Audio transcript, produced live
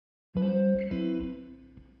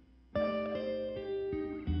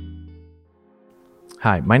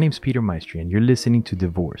Hi, my name's Peter Maestri, and you're listening to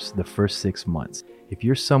Divorce, the First 6 Months. If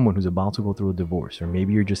you're someone who's about to go through a divorce, or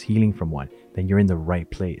maybe you're just healing from one, then you're in the right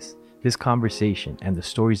place. This conversation and the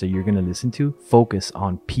stories that you're going to listen to focus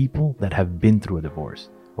on people that have been through a divorce,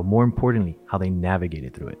 but more importantly, how they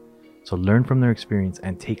navigated through it. So learn from their experience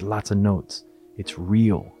and take lots of notes. It's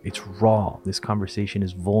real, it's raw, this conversation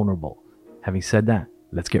is vulnerable. Having said that,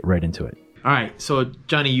 let's get right into it. All right, so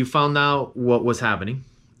Johnny, you found out what was happening.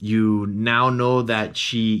 You now know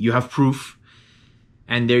that you have proof,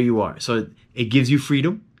 and there you are. So it gives you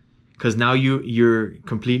freedom because now you're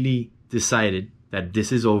completely decided that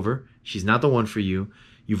this is over. She's not the one for you.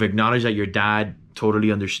 You've acknowledged that your dad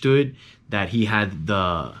totally understood, that he had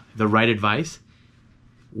the right advice.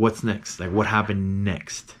 What's next? Like, what happened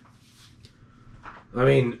next? I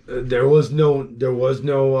mean, there was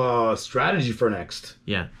no strategy for next.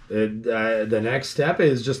 Yeah. The next step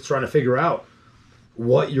is just trying to figure out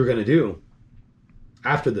what you're going to do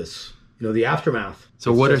after this. You know, the aftermath.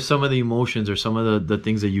 So what are some of the emotions or some of the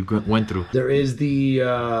things that you went through? There is the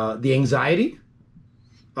anxiety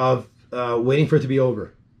of waiting for it to be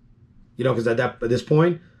over. You know, because at this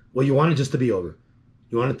point, well, you want it just to be over.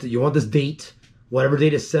 You want this date, whatever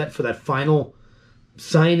date is set for that final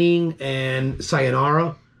signing and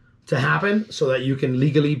sayonara to happen, so that you can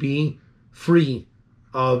legally be free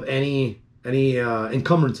of any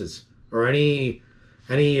encumbrances or any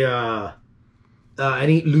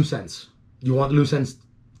loose ends. You want loose ends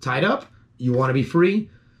tied up. You want to be free.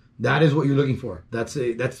 That is what you're looking for. I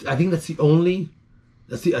think that's the only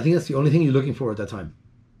thing you're looking for at that time,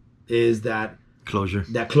 is that closure.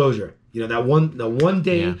 That closure. You know, that one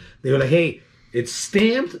day they were like, hey, it's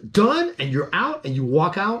stamped, done, and you're out, and you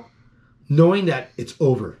walk out knowing that it's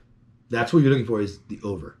over. That's what you're looking for, is the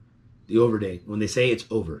over day. When they say it's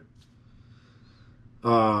over.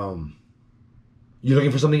 You're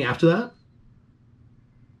looking for something after that?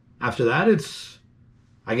 After that,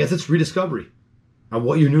 I guess it's rediscovery of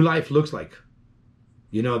what your new life looks like.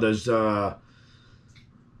 You know, there's,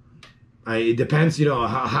 it depends, you know,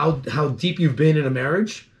 how deep you've been in a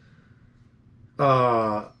marriage,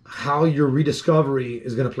 how your rediscovery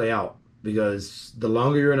is going to play out. Because the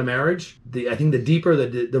longer you're in a marriage, I think the deeper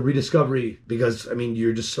the rediscovery, because, I mean,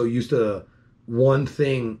 you're just so used to one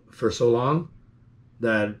thing for so long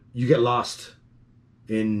that you get lost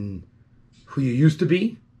in who you used to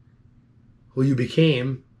be, who you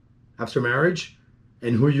became after marriage,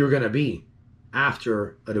 and who you're going to be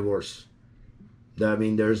after a divorce. I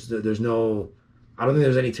mean, there's no, I don't think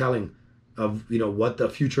there's any telling of, you know, what the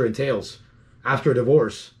future entails after a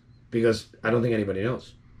divorce, because I don't think anybody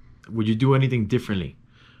knows. Would you do anything differently,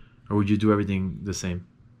 or would you do everything the same?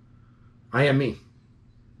 I am me,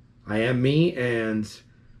 and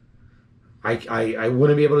I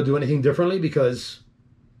wouldn't be able to do anything differently, because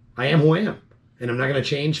I am who I am, and I'm not going to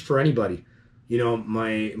change for anybody. You know,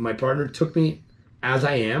 my partner took me as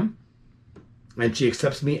I am, and she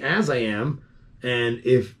accepts me as I am. And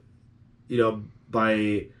if, you know,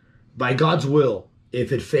 by God's will,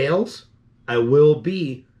 if it fails, I will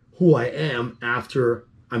be who I am after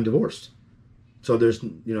I'm divorced. So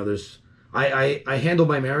I handle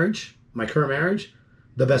my marriage, my current marriage,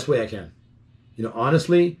 the best way I can. You know,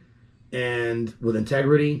 honestly and with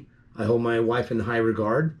integrity. I hold my wife in high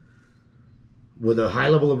regard, with a high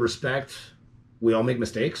level of respect. We all make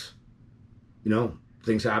mistakes. You know,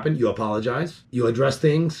 things happen. You apologize. You address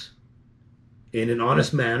things in an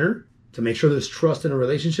honest manner to make sure there's trust in a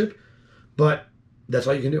relationship. But that's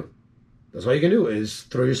all you can do. That's all you can do, is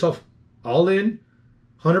throw yourself all in,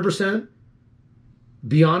 100%.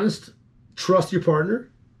 Be honest. Trust your partner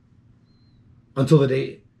until the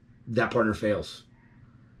day that partner fails.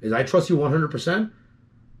 Is I trust you 100%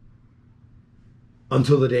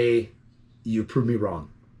 until the day you prove me wrong.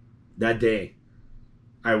 That day,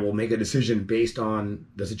 I will make a decision based on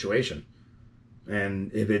the situation.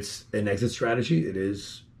 And if it's an exit strategy, it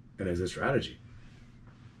is an exit strategy.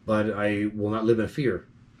 But I will not live in fear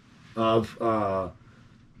of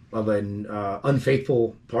an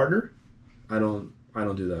unfaithful partner. I don't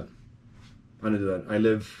do that. I don't do that. I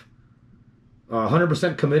live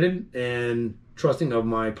 100% committed and trusting of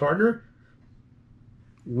my partner.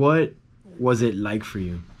 What was it like for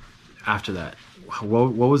you after that?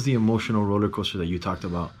 What was the emotional roller coaster that you talked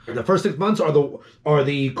about? The first 6 months are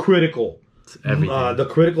the critical, the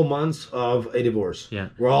critical months of a divorce. Yeah,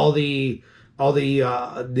 where all the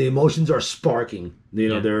emotions are sparking. You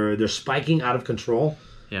know, they're spiking out of control.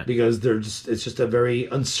 Yeah, because it's just a very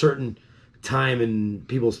uncertain time in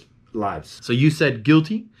people's lives. So you said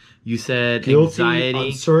guilty. You said anxiety,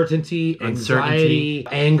 uncertainty,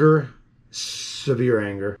 anger, severe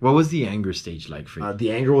anger. What was the anger stage like for you?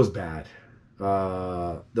 The anger was bad.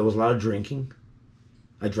 There was a lot of drinking.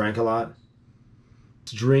 I drank a lot.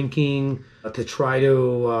 Drinking to try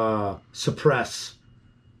to suppress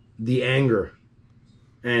the anger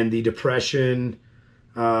and the depression,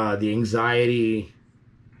 the anxiety,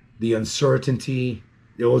 the uncertainty.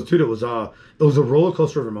 It was a roller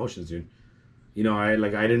coaster of emotions, dude. You know, I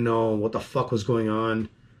didn't know what the fuck was going on,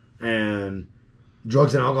 and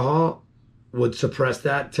drugs and alcohol would suppress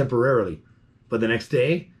that temporarily, but the next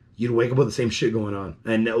day you'd wake up with the same shit going on,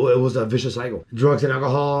 and it was a vicious cycle. Drugs and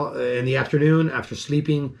alcohol in the afternoon after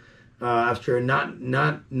sleeping, after not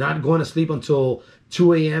going to sleep until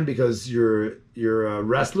 2 a.m. because you're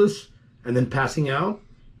restless, and then passing out,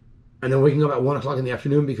 and then waking up at 1 o'clock in the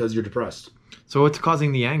afternoon because you're depressed. So what's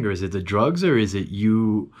causing the anger? Is it the drugs, or is it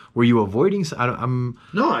you? Were you avoiding?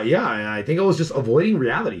 No, yeah, I think I was just avoiding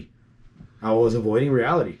reality. I was avoiding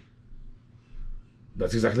reality.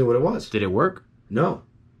 That's exactly what it was. Did it work? No,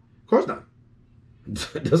 of course not.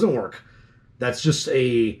 It doesn't work. That's just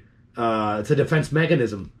it's a defense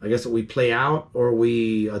mechanism, I guess, that we play out or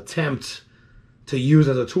we attempt to use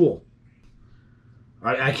as a tool.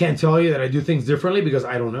 I can't tell you that I do things differently because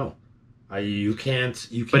I don't know. You can't.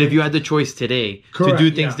 But if you had the choice today to do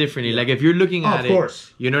things differently, like if you're looking at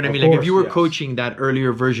it, you know what I mean? Like if you were coaching that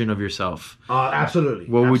earlier version of yourself. Absolutely.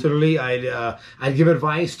 Absolutely. I'd give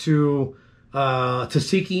advice to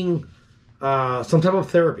seeking some type of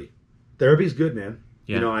therapy. Therapy is good, man.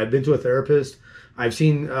 Yeah. You know, I've been to a therapist. I've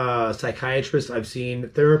seen psychiatrists. I've seen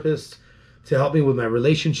therapists to help me with my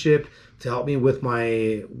relationship, to help me with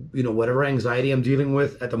my, whatever anxiety I'm dealing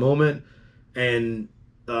with at the moment. And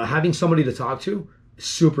having somebody to talk to is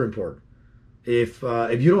super important. If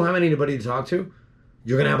you don't have anybody to talk to,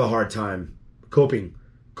 you're gonna have a hard time coping.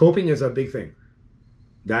 Coping is a big thing.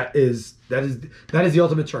 That is the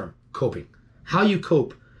ultimate term, coping. How you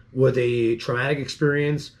cope with a traumatic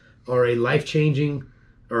experience or a life-changing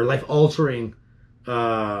or life-altering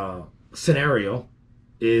scenario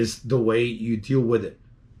is the way you deal with it.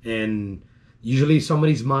 And usually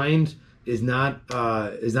somebody's mind is not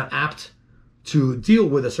apt to deal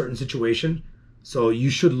with a certain situation. So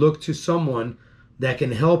you should look to someone that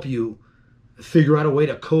can help you figure out a way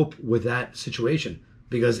to cope with that situation.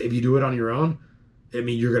 Because if you do it on your own, I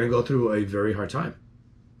mean, you're going to go through a very hard time.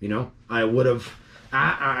 You know, I've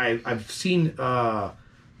seen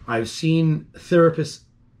therapists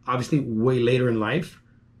obviously way later in life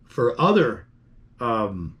for other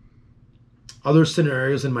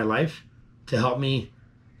scenarios in my life to help me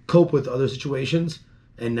cope with other situations.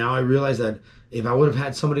 And now I realize that if I would have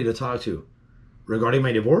had somebody to talk to regarding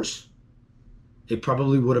my divorce, it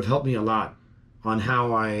probably would have helped me a lot on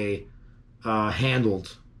how I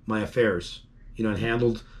handled my affairs, and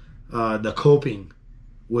handled the coping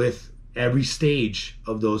with every stage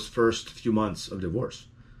of those first few months of divorce.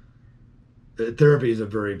 Therapy is a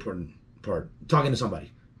very important part. Talking to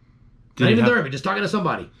somebody. Not even therapy, just talking to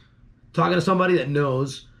somebody. Talking to somebody that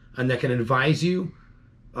knows and that can advise you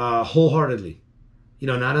wholeheartedly.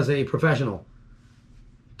 Not as a professional.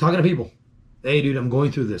 Talking to people. Hey, dude, I'm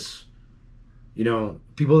going through this.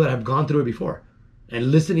 People that have gone through it before.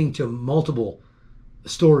 And listening to multiple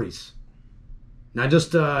stories. Not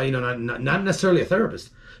just, not necessarily a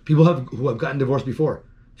therapist. People who have gotten divorced before.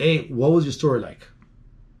 Hey, what was your story like?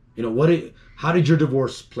 How did your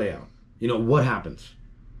divorce play out? What happens?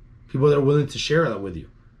 People that are willing to share that with you.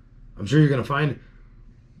 I'm sure you're going to find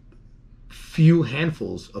few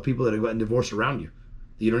handfuls of people that have gotten divorced around you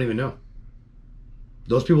that you don't even know.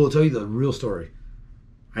 Those people will tell you the real story.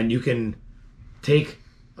 And you can take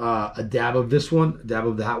a dab of this one, a dab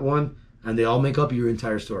of that one, and they all make up your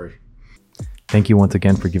entire story. Thank you once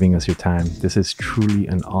again for giving us your time. This is truly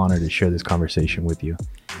an honor to share this conversation with you.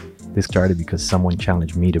 This started because someone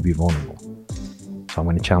challenged me to be vulnerable. So I'm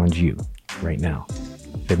going to challenge you right now.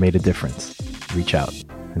 If it made a difference, reach out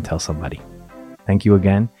and tell somebody. Thank you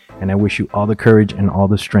again, and I wish you all the courage and all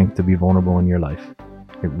the strength to be vulnerable in your life.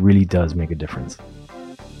 It really does make a difference.